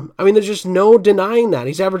without him. I mean, there's just no denying that.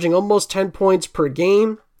 He's averaging almost 10 points per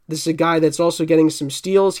game. This is a guy that's also getting some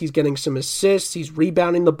steals. He's getting some assists. He's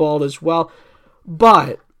rebounding the ball as well.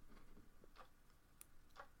 But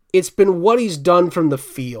it's been what he's done from the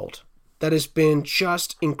field that has been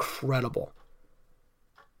just incredible.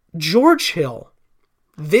 George Hill,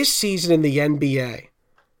 this season in the NBA,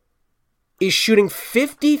 is shooting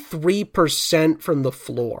 53% from the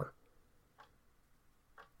floor.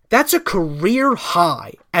 That's a career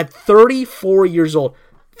high at 34 years old.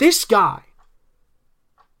 This guy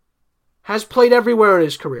has played everywhere in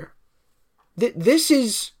his career. This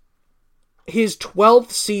is his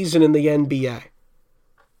 12th season in the NBA.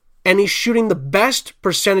 And he's shooting the best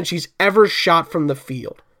percentage he's ever shot from the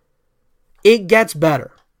field. It gets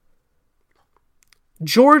better.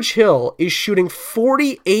 George Hill is shooting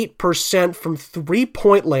 48% from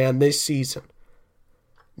three-point land this season.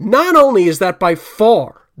 Not only is that by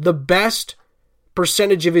far the best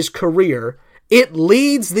percentage of his career, it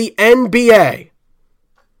leads the NBA.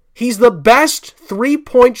 He's the best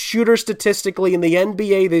three-point shooter statistically in the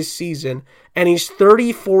NBA this season, and he's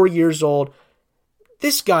 34 years old.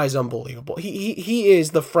 This guy's unbelievable. He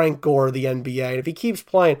is the Frank Gore of the NBA, and if he keeps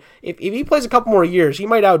playing, if he plays a couple more years, he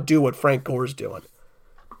might outdo what Frank Gore's doing.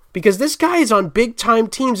 Because this guy is on big-time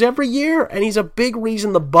teams every year, and he's a big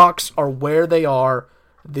reason the Bucks are where they are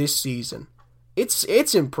this season.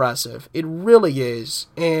 It's impressive. It really is.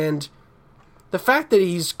 And the fact that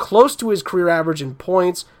he's close to his career average in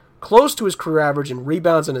points, close to his career average in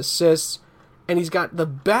rebounds and assists, and he's got the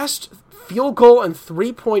best field goal and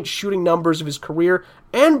three-point shooting numbers of his career,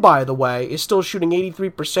 and by the way, is still shooting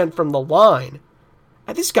 83% from the line.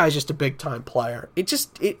 And this guy's just a big-time player.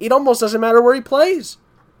 It almost doesn't matter where he plays.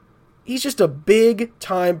 He's just a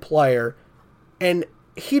big-time player, and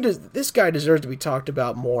this guy deserves to be talked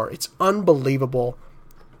about more. It's unbelievable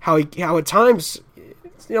how at times,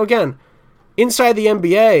 again, inside the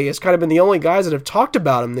NBA has kind of been the only guys that have talked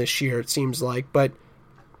about him this year, it seems like, but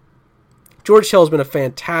George Hill has been a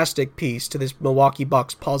fantastic piece to this Milwaukee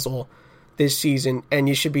Bucks puzzle this season, and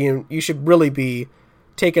you should really be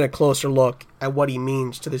taking a closer look at what he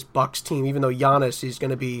means to this Bucks team, even though Giannis is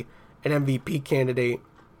going to be an MVP candidate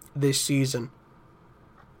this season.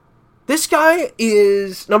 This guy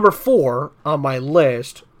is number 4 on my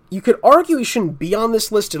list. You could argue he shouldn't be on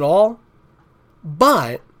this list at all,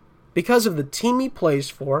 but because of the team he plays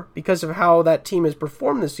for, because of how that team has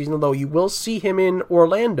performed this season, although you will see him in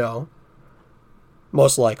Orlando,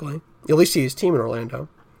 most likely. You'll at least see his team in Orlando.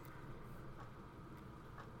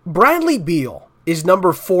 Bradley Beal is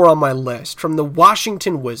number 4 on my list from the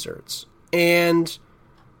Washington Wizards. And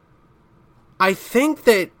I think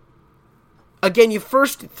that, again,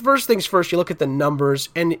 first things first, you look at the numbers,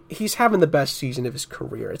 and he's having the best season of his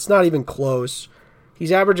career. It's not even close.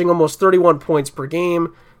 He's averaging almost 31 points per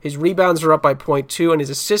game. His rebounds are up by 0.2, and his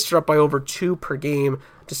assists are up by over 2 per game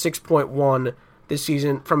to 6.1 this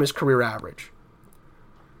season from his career average.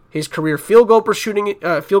 His career field goal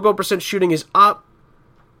percent shooting is up,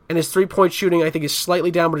 and his 3-point shooting, I think, is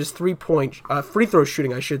slightly down, but his 3-point free throw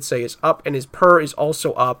shooting, I should say, is up, and his PER is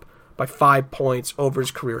also up by 5 points over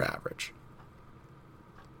his career average.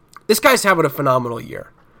 This guy's having a phenomenal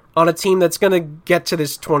year on a team that's going to get to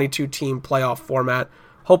this 22-team playoff format,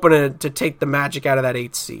 hoping to take the Magic out of that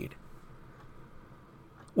 8th seed.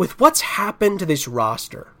 With what's happened to this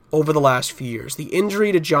roster over the last few years, the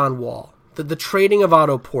injury to John Wall, the trading of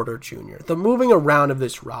Otto Porter Jr., the moving around of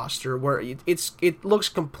this roster where it looks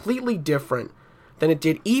completely different than it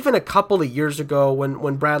did even a couple of years ago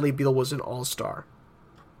when Bradley Beal was an all-star.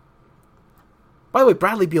 By the way,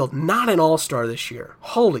 Bradley Beal, not an all-star this year.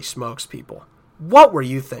 Holy smokes, people. What were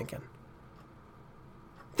you thinking?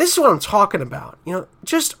 This is what I'm talking about.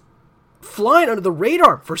 Just flying under the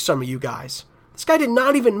radar for some of you guys. This guy did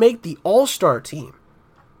not even make the all-star team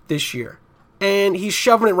this year. And he's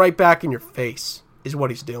shoving it right back in your face, is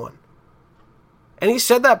what he's doing. And he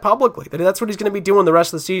said that publicly, that that's what he's going to be doing the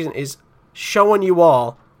rest of the season, is showing you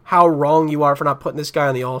all how wrong you are for not putting this guy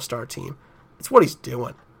on the all-star team. That's what he's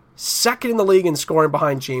doing. Second in the league in scoring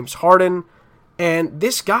behind James Harden. And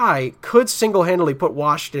this guy could single-handedly put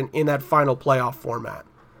Washington in that final playoff format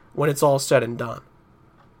when it's all said and done.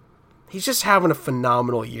 He's just having a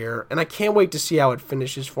phenomenal year, and I can't wait to see how it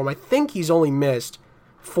finishes for him. I think he's only missed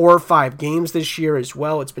 4 or 5 games this year as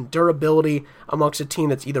well. It's been durability amongst a team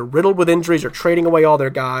that's either riddled with injuries or trading away all their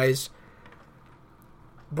guys.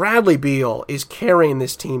 Bradley Beal is carrying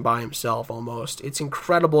this team by himself almost. It's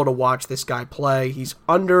incredible to watch this guy play. He's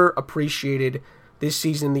underappreciated this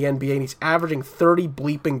season in the NBA, and he's averaging 30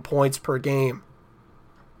 bleeping points per game.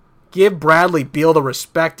 Give Bradley Beal the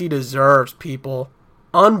respect he deserves, people.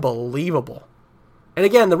 Unbelievable. And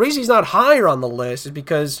again, the reason he's not higher on the list is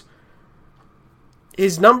because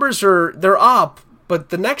his numbers they're up, but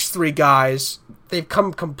the next 3 guys, they've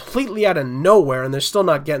come completely out of nowhere, and they're still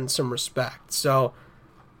not getting some respect. So,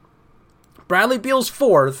 Bradley Beal's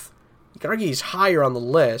 4th. You could argue he's higher on the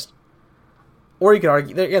list. Or you could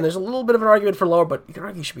argue, again, there's a little bit of an argument for lower, but you could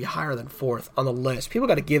argue he should be higher than 4th on the list. People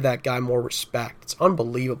got to give that guy more respect. It's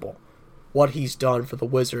unbelievable what he's done for the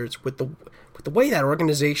Wizards with the way that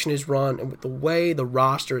organization is run and with the way the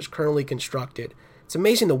roster is currently constructed. It's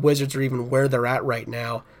amazing the Wizards are even where they're at right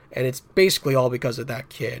now, and it's basically all because of that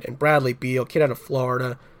kid. And Bradley Beal, kid out of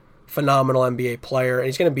Florida, phenomenal NBA player, and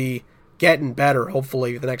he's going to be getting better,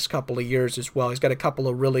 hopefully, the next couple of years as well. He's got a couple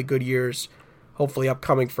of really good years, hopefully,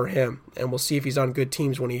 upcoming for him, and we'll see if he's on good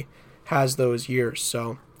teams when he has those years.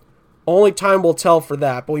 So, only time will tell for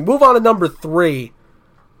that. But we move on to number 3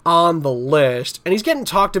 on the list, and he's getting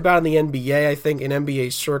talked about in the NBA, I think, in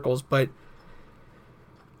NBA circles, but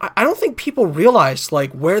I don't think people realized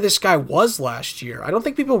where this guy was last year. I don't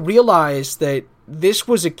think people realized that this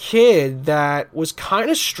was a kid that was kind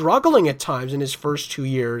of struggling at times in his first 2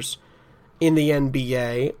 years in the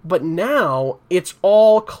NBA, but now it's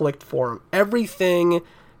all clicked for him. Everything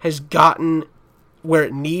has gotten where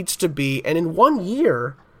it needs to be, and in 1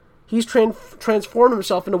 year, he's transformed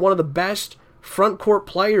himself into one of the best front court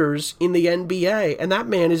players in the NBA, and that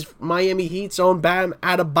man is Miami Heat's own Bam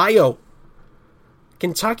Adebayo.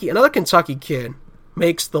 Another Kentucky kid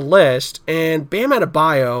makes the list, and Bam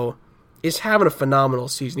Adebayo is having a phenomenal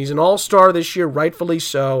season. He's an all-star this year, rightfully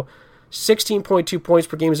so. 16.2 points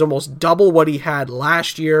per game is almost double what he had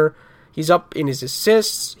last year. He's up in his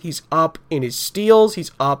assists, he's up in his steals,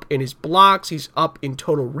 he's up in his blocks, he's up in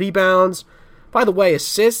total rebounds. By the way,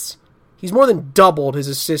 assists, he's more than doubled his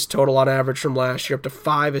assist total on average from last year, up to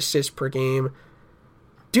 5 assists per game.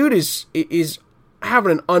 Dude is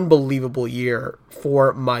having an unbelievable year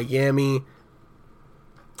for Miami.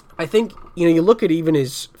 I think, you look at even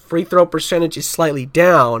his free throw percentage is slightly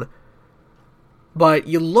down, but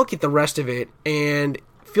you look at the rest of it, and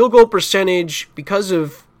field goal percentage, because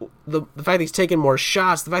of the fact that he's taken more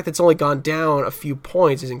shots, the fact that it's only gone down a few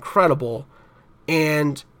points is incredible.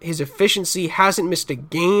 And his efficiency hasn't missed a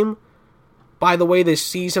game, by the way, this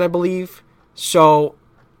season, I believe. So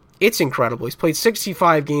it's incredible. He's played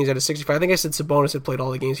 65 games out of 65. I think I said Sabonis had played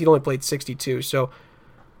all the games. He'd only played 62. So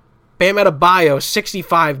Bam Adebayo,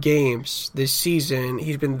 65 games this season.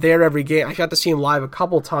 He's been there every game. I got to see him live a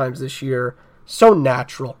couple times this year. So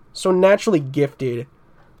natural. So naturally gifted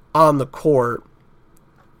on the court.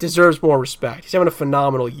 Deserves more respect. He's having a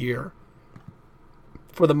phenomenal year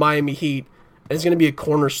for the Miami Heat and is going to be a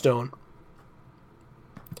cornerstone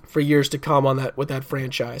for years to come with that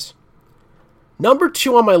franchise. Number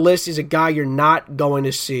 2 on my list is a guy you're not going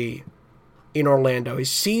to see in Orlando.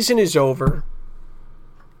 His season is over,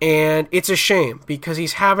 and it's a shame because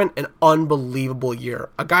he's having an unbelievable year.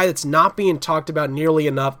 A guy that's not being talked about nearly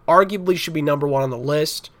enough, arguably should be number 1 on the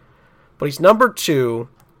list, but he's number 2,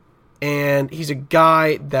 and he's a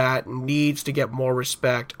guy that needs to get more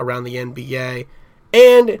respect around the NBA.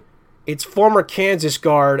 And it's former Kansas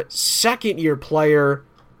guard, second-year player,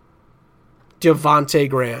 Devontae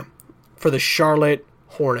Graham for the Charlotte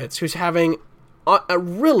Hornets, who's having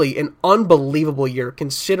really an unbelievable year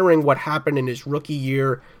considering what happened in his rookie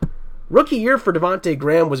year. Rookie year for Devontae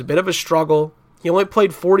Graham was a bit of a struggle. He only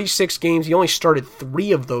played 46 games. He only started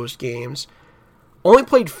 3 of those games. Only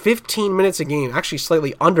played 15 minutes a game, actually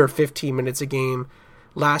slightly under 15 minutes a game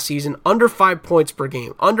last season. Under 5 points per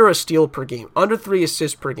game, under a steal per game, under 3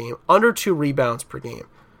 assists per game, under 2 rebounds per game.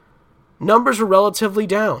 Numbers were relatively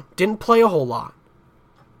down. Didn't play a whole lot.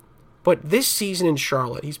 But this season in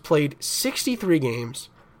Charlotte, he's played 63 games,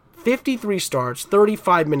 53 starts,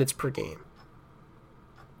 35 minutes per game.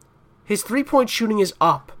 His three-point shooting is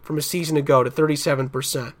up from a season ago to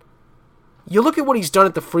 37%. You look at what he's done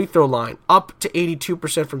at the free throw line, up to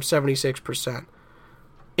 82% from 76%. And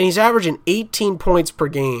he's averaging 18 points per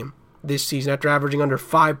game this season after averaging under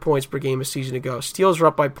 5 points per game a season ago. Steals are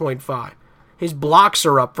up by 0.5. His blocks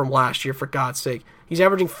are up from last year, for God's sake. He's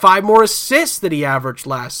averaging 5 more assists than he averaged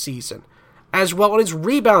last season, as well, and his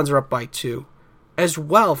rebounds are up by 2, as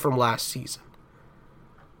well, from last season.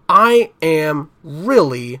 I am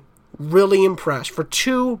really, really impressed for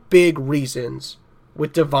 2 big reasons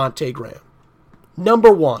with Devontae Graham.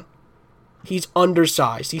 Number 1, he's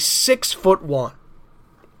undersized. He's 6'1".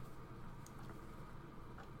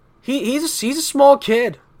 He's a small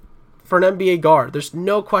kid for an NBA guard. There's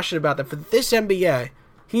no question about that. For this NBA,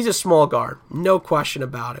 he's a small guard. No question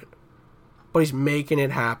about it. But he's making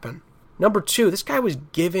it happen. Number 2, this guy was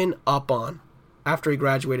given up on after he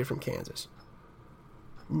graduated from Kansas.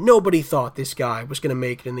 Nobody thought this guy was going to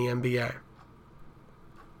make it in the NBA.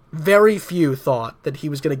 Very few thought that he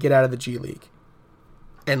was going to get out of the G League.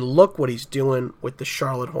 And look what he's doing with the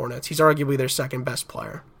Charlotte Hornets. He's arguably their second best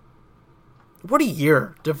player. What a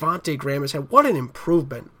year Devontae Graham has had. What an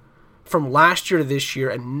improvement from last year to this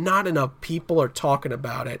year, and not enough people are talking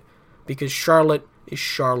about it because Charlotte is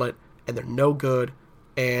Charlotte, and they're no good.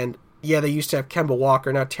 And yeah, they used to have Kemba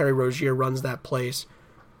Walker. Now Terry Rozier runs that place.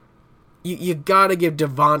 You got to give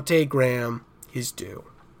Devontae Graham his due.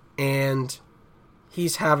 And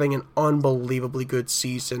he's having an unbelievably good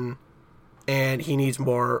season, and he needs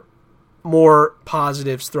more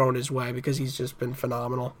positives thrown his way because he's just been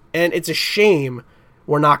phenomenal. And it's a shame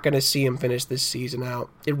we're not going to see him finish this season out.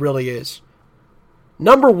 It really is.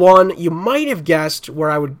 Number 1, you might have guessed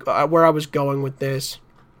where I was going with this.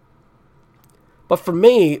 But for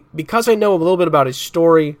me, because I know a little bit about his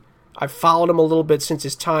story, I've followed him a little bit since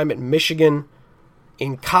his time at Michigan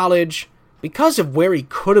in college, because of where he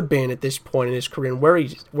could have been at this point in his career and where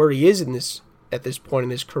he is at this point in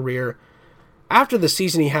his career. After the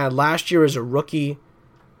season he had last year as a rookie,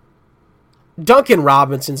 Duncan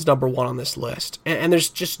Robinson's number 1 on this list. And there's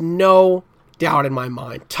just no doubt in my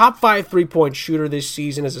mind. Top 5 3-point shooter this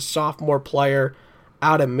season as a sophomore player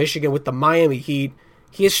out of Michigan with the Miami Heat.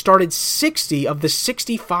 He has started 60 of the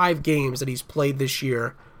 65 games that he's played this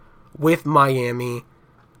year with Miami.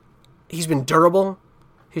 He's been durable.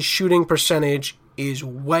 His shooting percentage is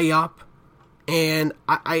way up. And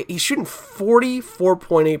he's shooting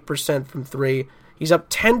 44.8% from 3. He's up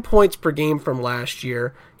 10 points per game from last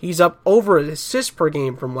year. He's up over an assist per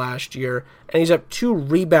game from last year. And he's up 2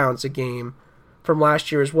 rebounds a game from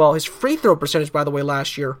last year as well. His free throw percentage, by the way,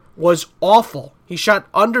 last year was awful. He shot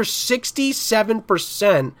under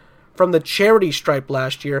 67% from the charity stripe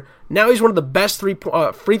last year. Now he's one of the best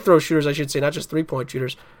free throw shooters, I should say, not just 3-point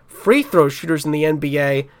shooters, free throw shooters in the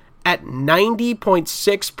NBA at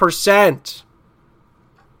 90.6%.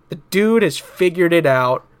 The dude has figured it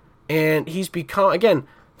out, and he's become, again,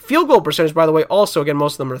 field goal percentage, by the way, also, again,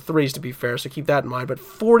 most of them are threes, to be fair, so keep that in mind, but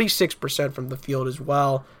 46% from the field as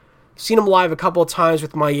well. Seen him live a couple of times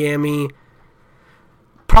with Miami.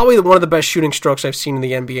 Probably one of the best shooting strokes I've seen in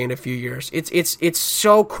the NBA in a few years. It's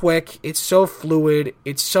so quick, it's so fluid,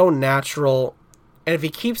 it's so natural, and if he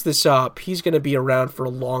keeps this up, he's going to be around for a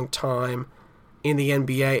long time in the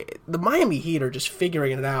NBA. The Miami Heat are just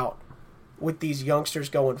figuring it out with these youngsters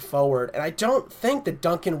going forward, and I don't think that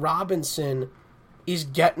Duncan Robinson is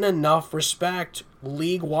getting enough respect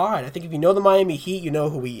league-wide. I think if you know the Miami Heat, you know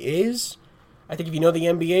who he is. I think if you know the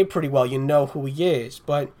NBA pretty well, you know who he is.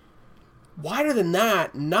 But wider than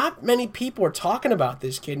that, not many people are talking about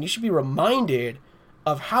this kid, and you should be reminded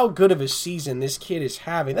of how good of a season this kid is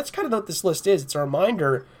having. That's kind of what this list is. It's a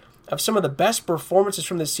reminder of some of the best performances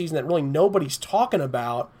from this season that really nobody's talking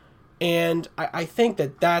about, and I think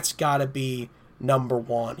that's got to be number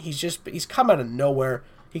one. He's come out of nowhere.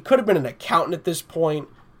 He could have been an accountant at this point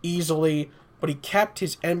easily, but he kept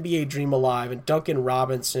his NBA dream alive, and Duncan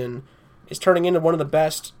Robinson is turning into one of the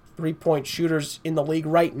best three-point shooters in the league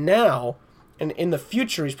right now, and in the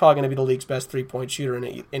future he's probably going to be the league's best three-point shooter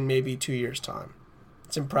in maybe 2 years' time.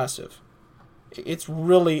 It's impressive. It's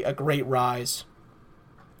really a great rise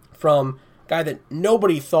from a guy that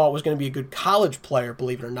nobody thought was going to be a good college player,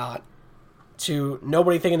 believe it or not, to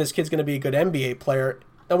nobody thinking this kid's going to be a good NBA player.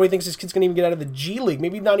 Nobody thinks this kid's going to even get out of the G League,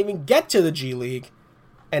 maybe not even get to the G League.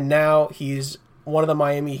 And now he's one of the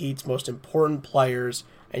Miami Heat's most important players,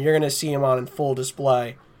 and you're going to see him on in full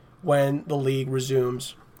display when the league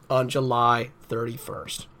resumes on July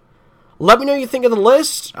 31st. Let me know what you think of the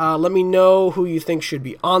list. Let me know who you think should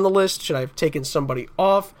be on the list. Should I have taken somebody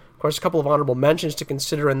off? Of course, a couple of honorable mentions to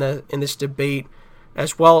consider in this debate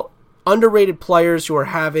as well. Underrated players who are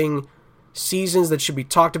having seasons that should be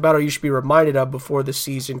talked about or you should be reminded of before the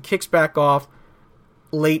season kicks back off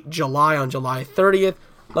late July on July 30th.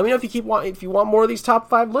 Let me know if you want more of these top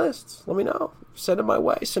 5 lists. Let me know. Send them my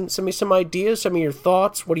way. Send me some ideas. Send me your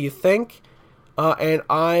thoughts. What do you think? And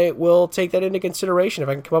I will take that into consideration. If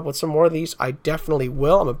I can come up with some more of these, I definitely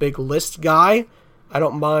will. I'm a big list guy. I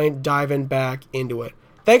don't mind diving back into it.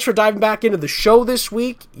 Thanks for diving back into the show this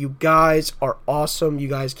week. You guys are awesome. You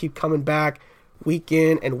guys keep coming back week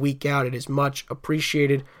in and week out. It is much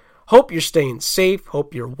appreciated. Hope you're staying safe.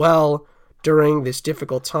 Hope you're well during this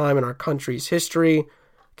difficult time in our country's history.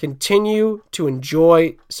 Continue to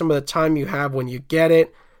enjoy some of the time you have when you get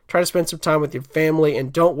it. Try to spend some time with your family,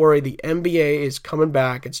 and don't worry, the NBA is coming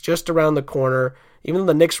back. It's just around the corner. Even though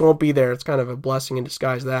the Knicks won't be there, it's kind of a blessing in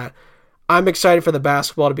disguise that. I'm excited for the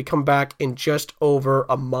basketball to be come back in just over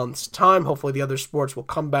a month's time. Hopefully the other sports will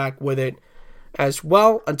come back with it as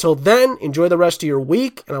well. Until then, enjoy the rest of your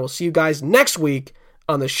week, and I will see you guys next week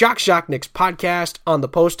on the Shock Shock Knicks podcast on the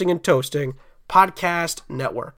Posting and Toasting Podcast Network.